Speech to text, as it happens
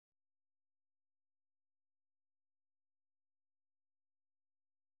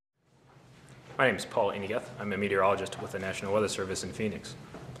My name is Paul Inigeth. I'm a meteorologist with the National Weather Service in Phoenix.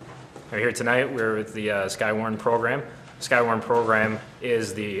 I'm here tonight. We're with the Skywarn program. The Skywarn program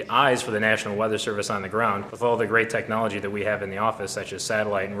is the eyes for the National Weather Service on the ground. With all the great technology that we have in the office, such as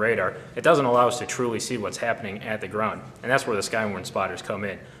satellite and radar, it doesn't allow us to truly see what's happening at the ground. And that's where the Skywarn spotters come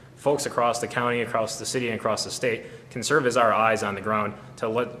in. Folks across the county, across the city, and across the state can serve as our eyes on the ground to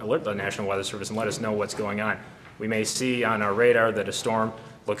alert the National Weather Service and let us know what's going on. We may see on our radar that a storm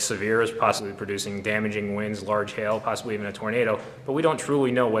looks severe, is possibly producing damaging winds, large hail, possibly even a tornado, but we don't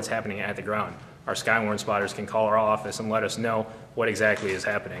truly know what's happening at the ground. Our Skywarn spotters can call our office and let us know what exactly is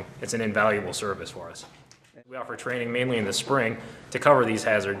happening. It's an invaluable service for us. We offer training mainly in the spring to cover these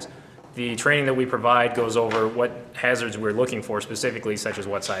hazards. The training that we provide goes over what hazards we're looking for specifically, such as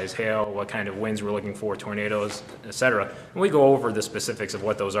what size hail, what kind of winds we're looking for, tornadoes, etc. And we go over the specifics of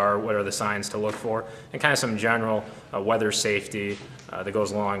what those are, what are the signs to look for, and kind of some general weather safety that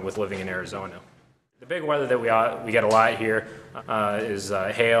goes along with living in Arizona. The big weather that we get a lot here is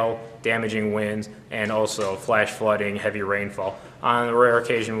hail, damaging winds, and also flash flooding, heavy rainfall. On a rare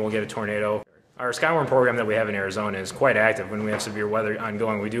occasion, we'll get a tornado. Our Skywarn program that we have in Arizona is quite active. When we have severe weather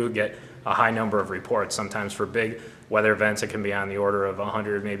ongoing, we do get a high number of reports. Sometimes for big weather events, it can be on the order of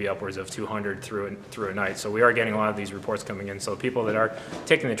 100, maybe upwards of 200 through a night. So we are getting a lot of these reports coming in. So people that are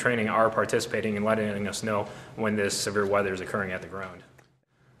taking the training are participating and letting us know when this severe weather is occurring at the ground.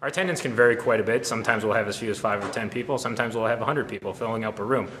 Our attendance can vary quite a bit. Sometimes we'll have as few as 5 or 10 people. Sometimes we'll have 100 people filling up a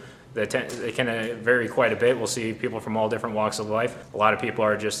room. It can vary quite a bit. We'll see people from all different walks of life. A lot of people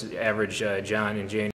are just average John and Jane